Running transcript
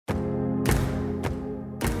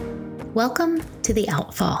Welcome to The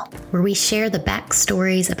Outfall, where we share the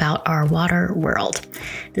backstories about our water world.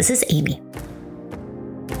 This is Amy.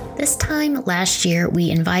 This time last year,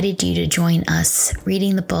 we invited you to join us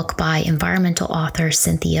reading the book by environmental author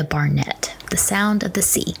Cynthia Barnett, The Sound of the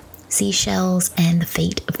Sea, Seashells and the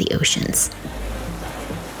Fate of the Oceans.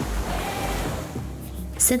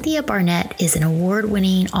 Cynthia Barnett is an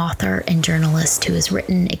award-winning author and journalist who has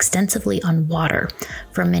written extensively on water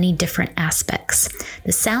from many different aspects.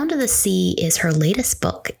 The Sound of the Sea is her latest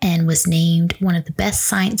book and was named one of the best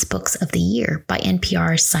science books of the year by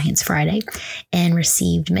NPR's Science Friday and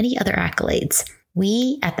received many other accolades.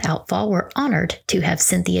 We at the Outfall were honored to have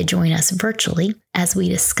Cynthia join us virtually as we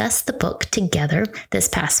discuss the book together this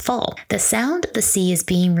past fall. The Sound of the Sea is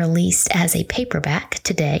being released as a paperback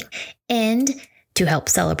today, and to help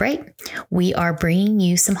celebrate, we are bringing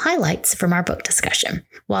you some highlights from our book discussion.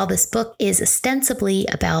 While this book is ostensibly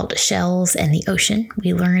about shells and the ocean,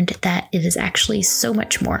 we learned that it is actually so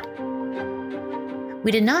much more.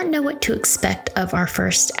 We did not know what to expect of our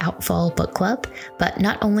first Outfall book club, but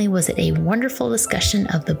not only was it a wonderful discussion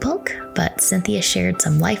of the book, but Cynthia shared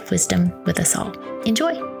some life wisdom with us all.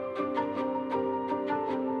 Enjoy!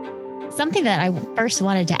 Something that I first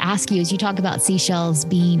wanted to ask you is you talk about seashells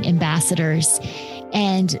being ambassadors,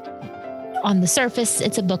 and on the surface,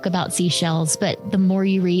 it's a book about seashells, but the more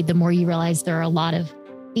you read, the more you realize there are a lot of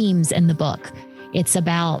themes in the book. It's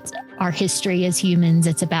about our history as humans.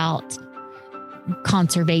 It's about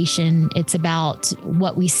conservation. It's about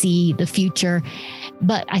what we see, the future.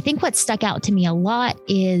 But I think what stuck out to me a lot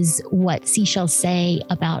is what seashells say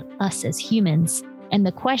about us as humans. And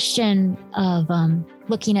the question of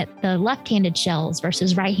looking at the left-handed shells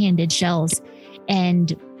versus right-handed shells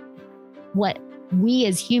and what we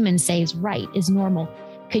as humans say is right, is normal.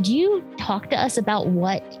 Could you talk to us about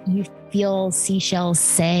what you feel seashells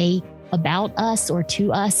say about us or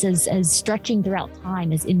to us as stretching throughout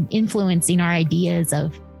time, as influencing our ideas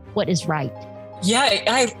of what is right? Yeah,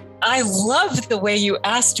 I love the way you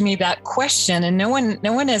asked me that question, and no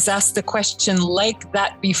one has asked the question like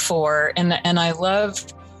that before. And I love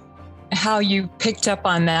how you picked up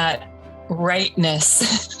on that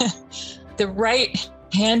rightness. The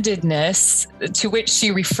right-handedness to which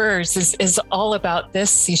she refers is all about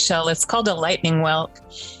this seashell. It's called a lightning whelk.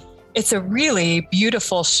 It's a really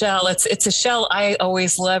beautiful shell. It's a shell I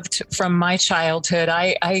always loved from my childhood.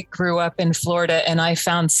 I grew up in Florida, and I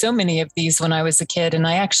found so many of these when I was a kid, and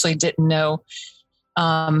I actually didn't know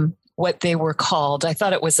what they were called. I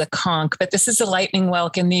thought it was a conch, but this is a lightning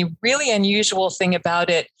whelk. And the really unusual thing about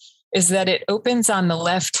it is that it opens on the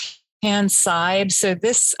left-hand side. So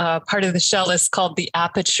this part of the shell is called the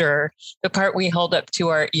aperture, the part we hold up to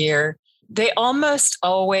our ear. They almost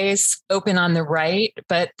always open on the right,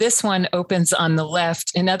 but this one opens on the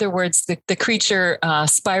left. In other words, the creature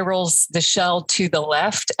spirals the shell to the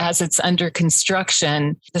left as it's under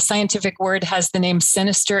construction. The scientific word has the name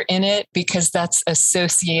sinister in it because that's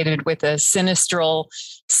associated with a sinistral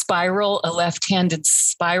spiral, a left-handed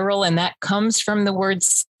spiral, and that comes from the word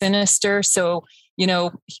sinister. So,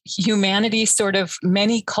 humanity, sort of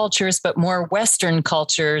many cultures, but more Western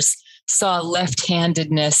cultures, saw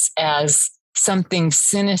left-handedness as something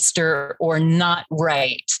sinister or not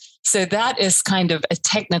right. So that is kind of a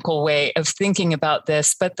technical way of thinking about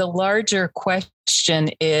this. But the larger question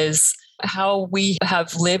is how we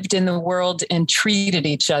have lived in the world and treated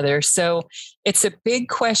each other. So it's a big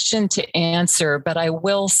question to answer, but I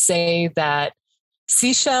will say that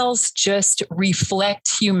seashells just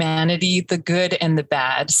reflect humanity, the good and the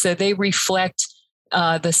bad. So they reflect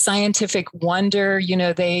the scientific wonder.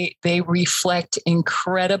 They reflect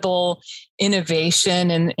incredible innovation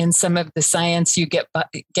in some of the science you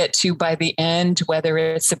get to by the end, whether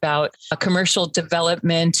it's about a commercial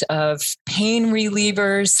development of pain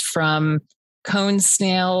relievers from cone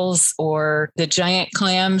snails or the giant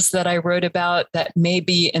clams that I wrote about that may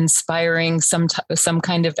be inspiring some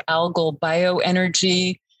kind of algal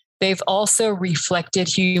bioenergy. They've also reflected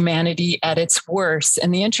humanity at its worst.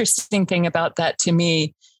 And the interesting thing about that to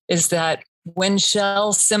me is that when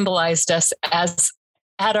shells symbolized us as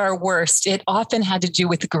at our worst, it often had to do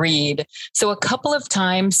with greed. So a couple of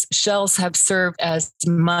times shells have served as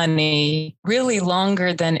money, really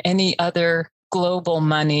longer than any other global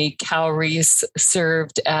money. Cowries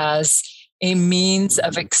served as a means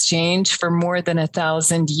of exchange for more than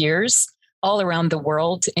 1,000 years. all around the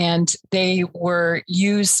world, and they were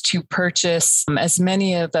used to purchase as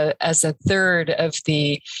many as a third of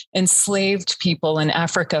the enslaved people in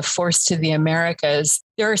Africa forced to the Americas.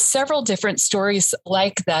 There are several different stories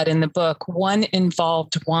like that in the book. One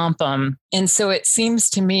involved wampum. And so it seems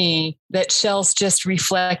to me that shells just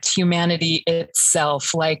reflect humanity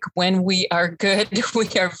itself. Like when we are good, we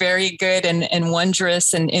are very good and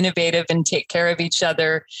wondrous and innovative and take care of each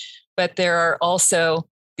other. But there are also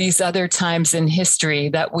these other times in history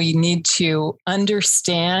that we need to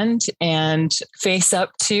understand and face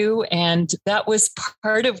up to. And that was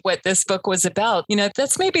part of what this book was about. You know,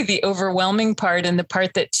 that's maybe the overwhelming part and the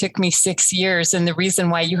part that took me 6 years. And the reason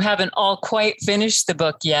why you haven't all quite finished the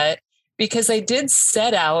book yet, because I did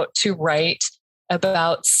set out to write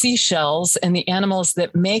about seashells and the animals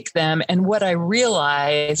that make them. And what I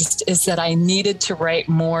realized is that I needed to write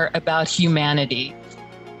more about humanity.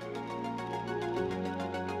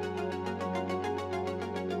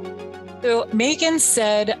 So Megan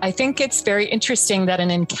said, I think it's very interesting that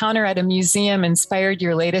an encounter at a museum inspired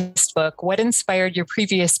your latest book. What inspired your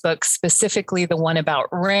previous book, specifically the one about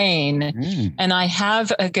rain? And I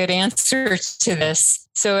have a good answer to this.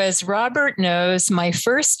 So as Robert knows, my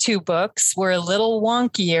first 2 books were a little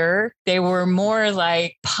wonkier. They were more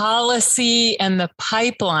like policy and the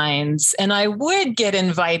pipelines. And I would get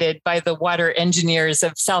invited by the water engineers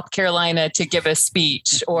of South Carolina to give a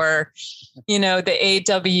speech, or you know, the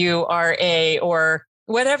AWRA or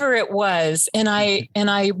whatever it was. And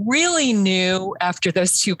I really knew after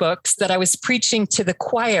those 2 books that I was preaching to the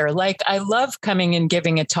choir. Like, I love coming and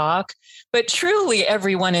giving a talk, but truly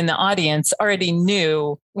everyone in the audience already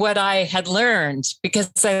knew what I had learned because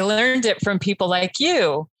I learned it from people like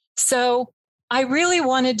you. So I really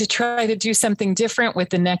wanted to try to do something different with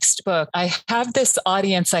the next book. I have this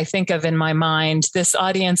audience I think of in my mind, this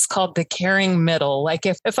audience called the caring middle. Like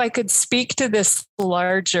if I could speak to this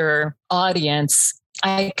larger audience,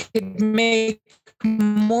 I could make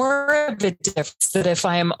more of a difference than if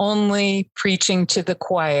I am only preaching to the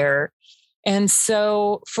choir. And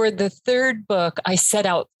so for the 3rd book, I set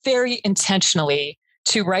out very intentionally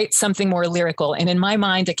to write something more lyrical. And in my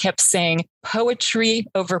mind, I kept saying poetry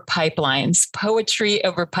over pipelines, poetry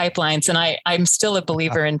over pipelines. And I'm still a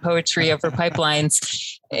believer in poetry over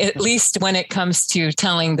pipelines, at least when it comes to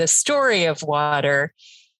telling the story of water.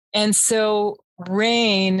 And so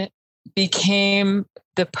rain became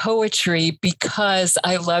the poetry because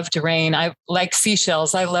I loved rain. I like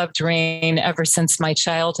seashells. I loved rain ever since my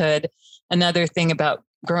childhood. Another thing about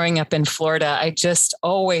growing up in Florida, I just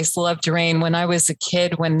always loved rain. When I was a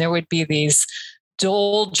kid, when there would be these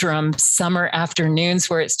doldrum summer afternoons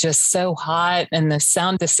where it's just so hot and the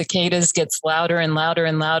sound of the cicadas gets louder and louder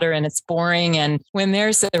and louder and it's boring. And when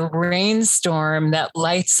there's a rainstorm that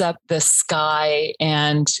lights up the sky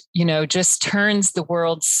and, you know, just turns the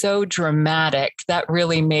world so dramatic, that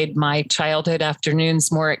really made my childhood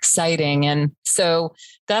afternoons more exciting. And so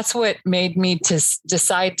that's what made me to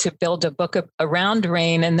decide to build a book around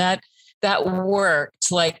rain. And that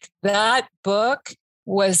worked. Like, that book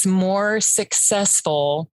was more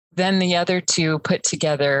successful than the other 2 put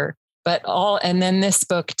together. And then this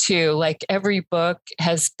book too, like every book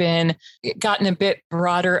has gotten a bit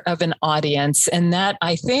broader of an audience. And that,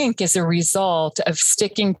 I think, is a result of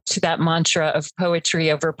sticking to that mantra of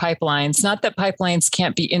poetry over pipelines. Not that pipelines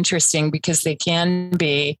can't be interesting, because they can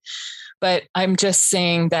be, but I'm just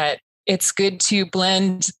saying that it's good to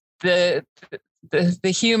blend the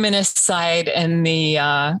humanist side and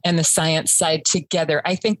the science side together.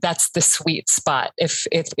 I think that's the sweet spot. If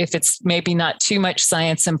it's maybe not too much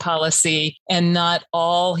science and policy and not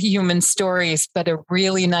all human stories, but a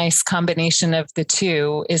really nice combination of the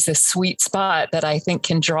 2 is a sweet spot that I think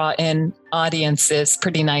can draw in audiences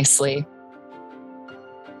pretty nicely.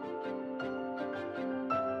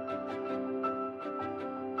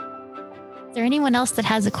 Is there anyone else that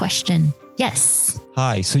has a question? Yes.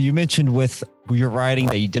 Hi. So you mentioned with your writing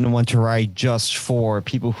that you didn't want to write just for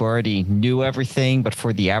people who already knew everything, but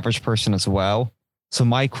for the average person as well. So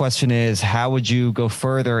my question is, how would you go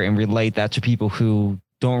further and relate that to people who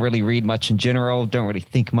don't really read much in general, don't really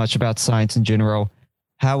think much about science in general?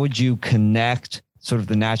 How would you connect sort of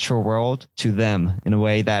the natural world to them in a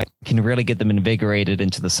way that can really get them invigorated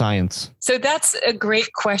into the science? So that's a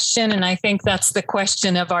great question. And I think that's the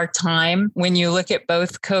question of our time. When you look at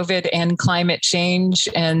both COVID and climate change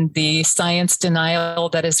and the science denial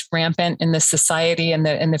that is rampant in the society, and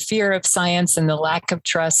the fear of science and the lack of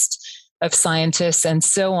trust of scientists and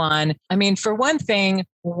so on. I mean, for one thing,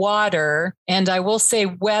 water, and I will say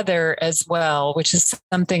weather as well, which is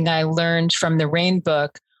something I learned from the Rain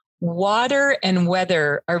book. water and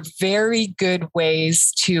weather are very good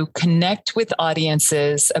ways to connect with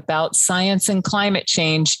audiences about science and climate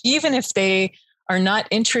change, even if they are not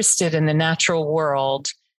interested in the natural world.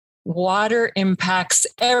 Water impacts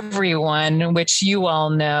everyone, which you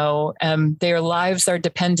all know. Their lives are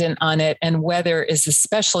dependent on it, and weather is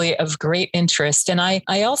especially of great interest. And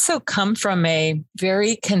I also come from a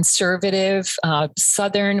very conservative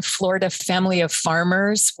Southern Florida family of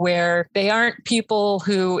farmers, where they aren't people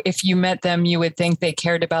who, if you met them, you would think they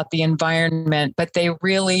cared about the environment, but they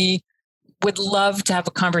really would love to have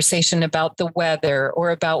a conversation about the weather or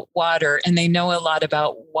about water. And they know a lot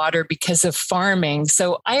about water because of farming.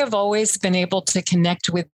 So I have always been able to connect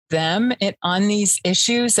with them on these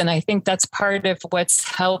issues. And I think that's part of what's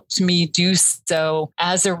helped me do so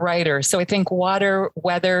as a writer. So I think water,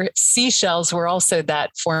 weather, seashells were also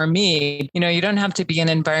that for me. You know, you don't have to be an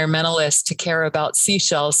environmentalist to care about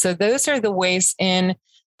seashells. So those are the ways in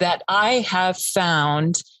that I have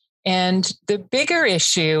found. And the bigger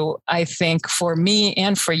issue, I think, for me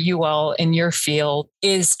and for you all in your field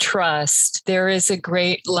is trust. There is a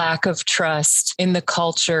great lack of trust in the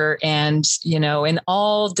culture and, you know, in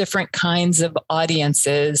all different kinds of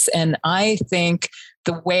audiences. And I think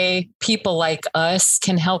the way people like us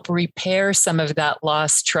can help repair some of that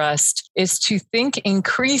lost trust is to think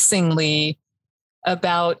increasingly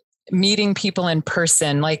about meeting people in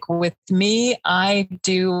person. Like with me, I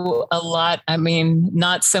do a lot. I mean,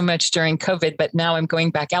 not so much during COVID, but now I'm going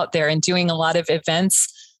back out there and doing a lot of events.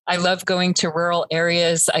 I love going to rural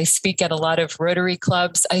areas. I speak at a lot of Rotary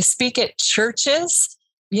clubs. I speak at churches,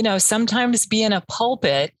 you know, sometimes be in a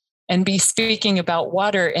pulpit and be speaking about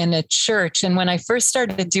water in a church. And when I first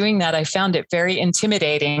started doing that, I found it very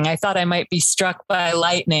intimidating. I thought I might be struck by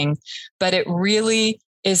lightning, but it really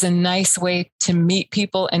is a nice way to meet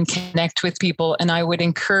people and connect with people. And I would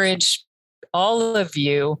encourage all of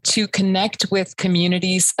you to connect with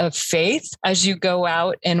communities of faith as you go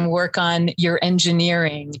out and work on your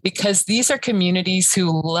engineering, because these are communities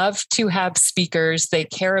who love to have speakers. They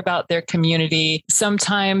care about their community.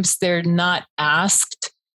 Sometimes they're not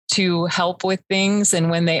asked to help with things.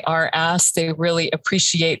 And when they are asked, they really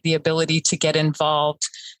appreciate the ability to get involved.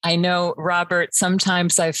 I know, Robert,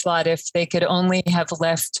 sometimes I've thought if they could only have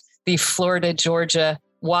left the Florida, Georgia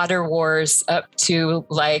water wars up to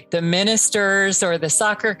like the ministers or the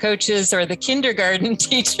soccer coaches or the kindergarten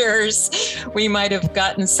teachers, we might have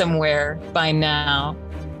gotten somewhere by now.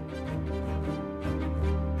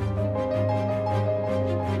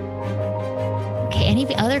 Okay,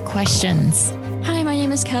 any other questions? Hi, my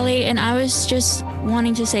name is Kelly, and I was just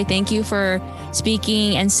wanting to say thank you for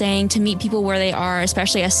speaking and saying to meet people where they are,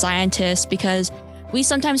 especially as scientists, because we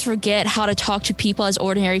sometimes forget how to talk to people as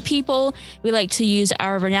ordinary people. We like to use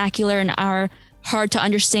our vernacular and our hard to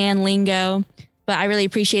understand lingo, but I really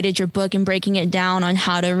appreciated your book and breaking it down on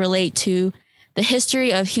how to relate to the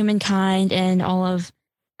history of humankind and all of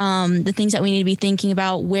the things that we need to be thinking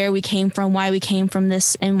about, where we came from, why we came from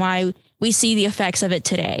this, and why we see the effects of it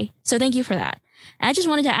today. So thank you for that. I just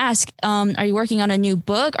wanted to ask, are you working on a new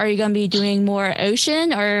book? Are you going to be doing more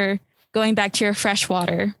ocean or going back to your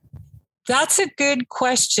freshwater? That's a good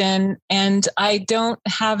question. And I don't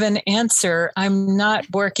have an answer. I'm not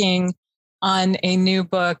working on a new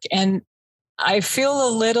book. And I feel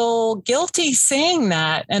a little guilty saying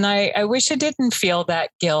that. And I wish I didn't feel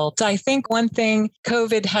that guilt. I think one thing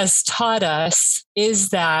COVID has taught us is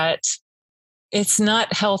that it's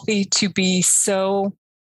not healthy to be so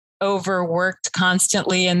overworked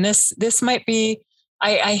constantly. And this might be,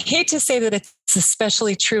 I hate to say that it's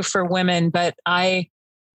especially true for women, but it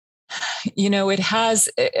has,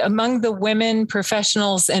 among the women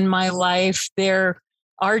professionals in my life,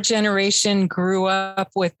 our generation grew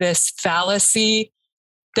up with this fallacy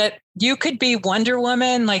that you could be Wonder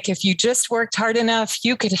Woman. Like if you just worked hard enough,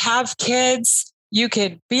 you could have kids, you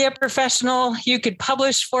could be a professional, you could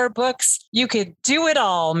publish 4 books, you could do it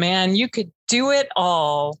all, man. You could do it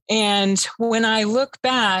all. And when I look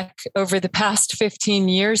back over the past 15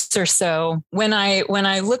 years or so, when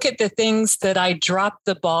I look at the things that I dropped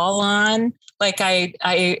the ball on, like I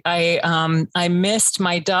missed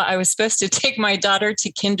my daughter. I was supposed to take my daughter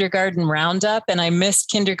to kindergarten roundup, and I missed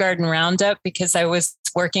kindergarten roundup because I was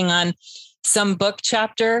working on some book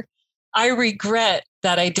chapter. I regret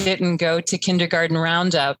that I didn't go to kindergarten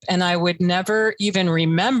roundup, and I would never even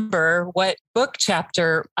remember what book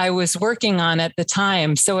chapter I was working on at the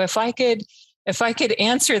time. So if I could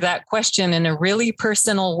answer that question in a really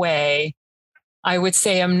personal way, I would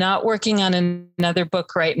say I'm not working on another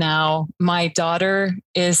book right now. My daughter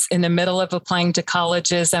is in the middle of applying to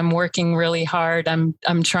colleges. I'm working really hard.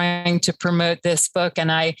 I'm trying to promote this book,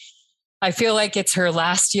 and I I feel like it's her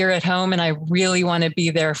last year at home and I really want to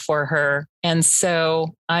be there for her. And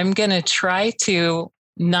so I'm going to try to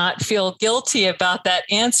not feel guilty about that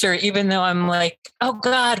answer, even though I'm like, oh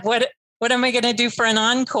God, what am I going to do for an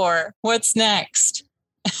encore? What's next?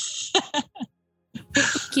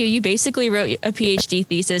 Thank you. You basically wrote a PhD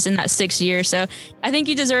thesis in that 6 years. So I think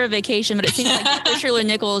you deserve a vacation, but it seems like Shirley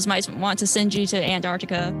Nichols might want to send you to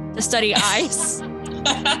Antarctica to study ice.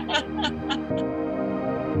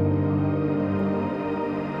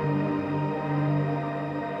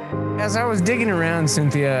 As I was digging around,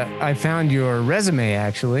 Cynthia, I found your resume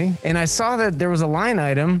actually, and I saw that there was a line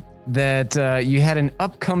item that you had an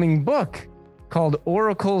upcoming book called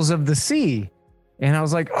Oracles of the Sea. And I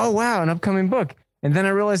was like, oh, wow, an upcoming book. And then I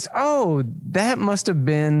realized, oh, that must have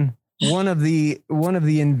been one of the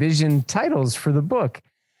envisioned titles for the book.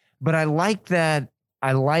 But I like that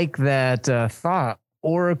thought,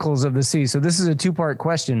 Oracles of the Sea. So this is a two-part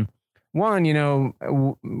question. One,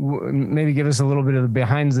 maybe give us a little bit of the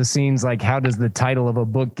behind the scenes, like how does the title of a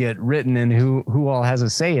book get written and who all has a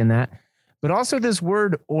say in that? But also this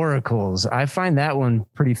word oracles. I find that one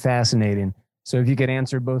pretty fascinating. So if you could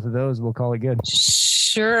answer both of those, we'll call it good.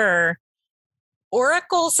 Sure.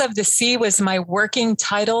 Oracles of the Sea was my working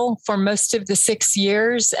title for most of the 6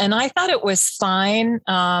 years, and I thought it was fine.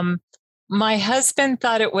 My husband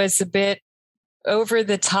thought it was a bit over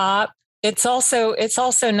the top. It's also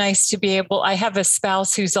nice to be able, I have a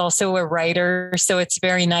spouse who's also a writer, so it's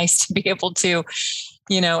very nice to be able to,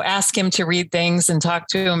 ask him to read things and talk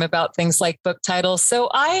to him about things like book titles. So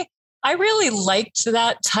I really liked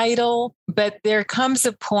that title, but there comes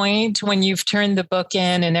a point when you've turned the book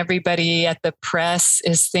in and everybody at the press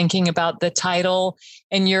is thinking about the title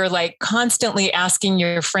and you're like constantly asking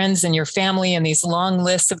your friends and your family, and these long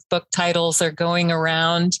lists of book titles are going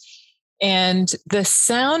around. And The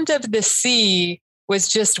Sound of the Sea was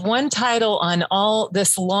just one title on all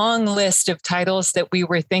this long list of titles that we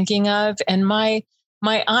were thinking of. And my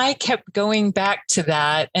eye kept going back to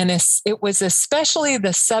that. And it was especially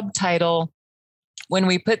the subtitle when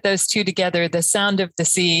we put those two together, The Sound of the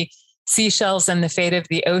Sea, Seashells and the Fate of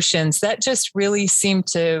the Oceans, that just really seemed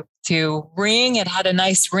to ring. It had a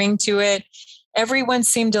nice ring to it. Everyone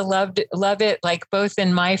seemed to love it, like both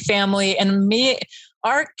in my family and me.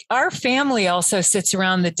 Our family also sits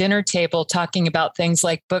around the dinner table talking about things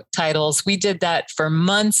like book titles. We did that for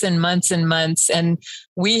months and months and months. And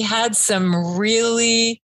we had some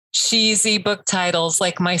really cheesy book titles.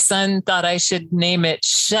 Like my son thought I should name it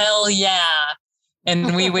Shell Yeah.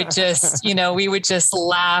 And we would just, we would just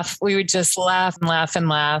laugh. We would just laugh and laugh and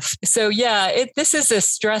laugh. So yeah, this is a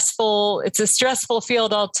stressful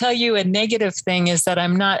field. I'll tell you a negative thing is that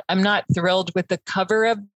I'm not thrilled with the cover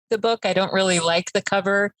of the book. I don't really like the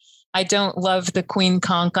cover. I don't love the Queen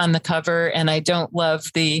Conch on the cover, and I don't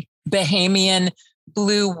love the Bahamian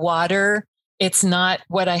blue water. It's not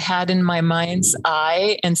what I had in my mind's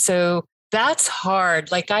eye. And so that's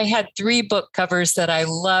hard. Like I had 3 book covers that I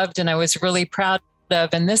loved and I was really proud of,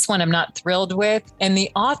 and this one I'm not thrilled with. And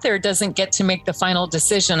the author doesn't get to make the final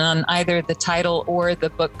decision on either the title or the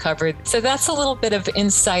book cover. So that's a little bit of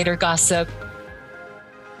insider gossip.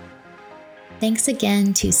 Thanks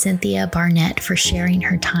again to Cynthia Barnett for sharing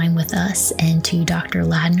her time with us, and to Dr.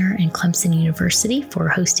 Ladner and Clemson University for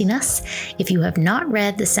hosting us. If you have not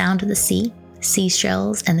read The Sound of the Sea,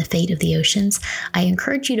 Seashells and the Fate of the Oceans, I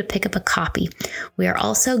encourage you to pick up a copy. We are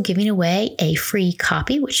also giving away a free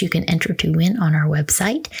copy, which you can enter to win on our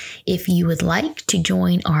website. If you would like to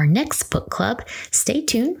join our next book club, stay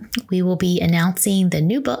tuned. We will be announcing the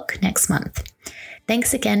new book next month.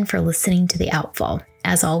 Thanks again for listening to The Outfall.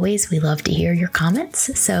 As always, we love to hear your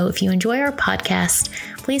comments. So if you enjoy our podcast,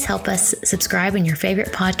 please help us subscribe in your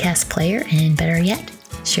favorite podcast player, and better yet,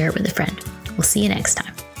 share it with a friend. We'll see you next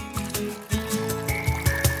time.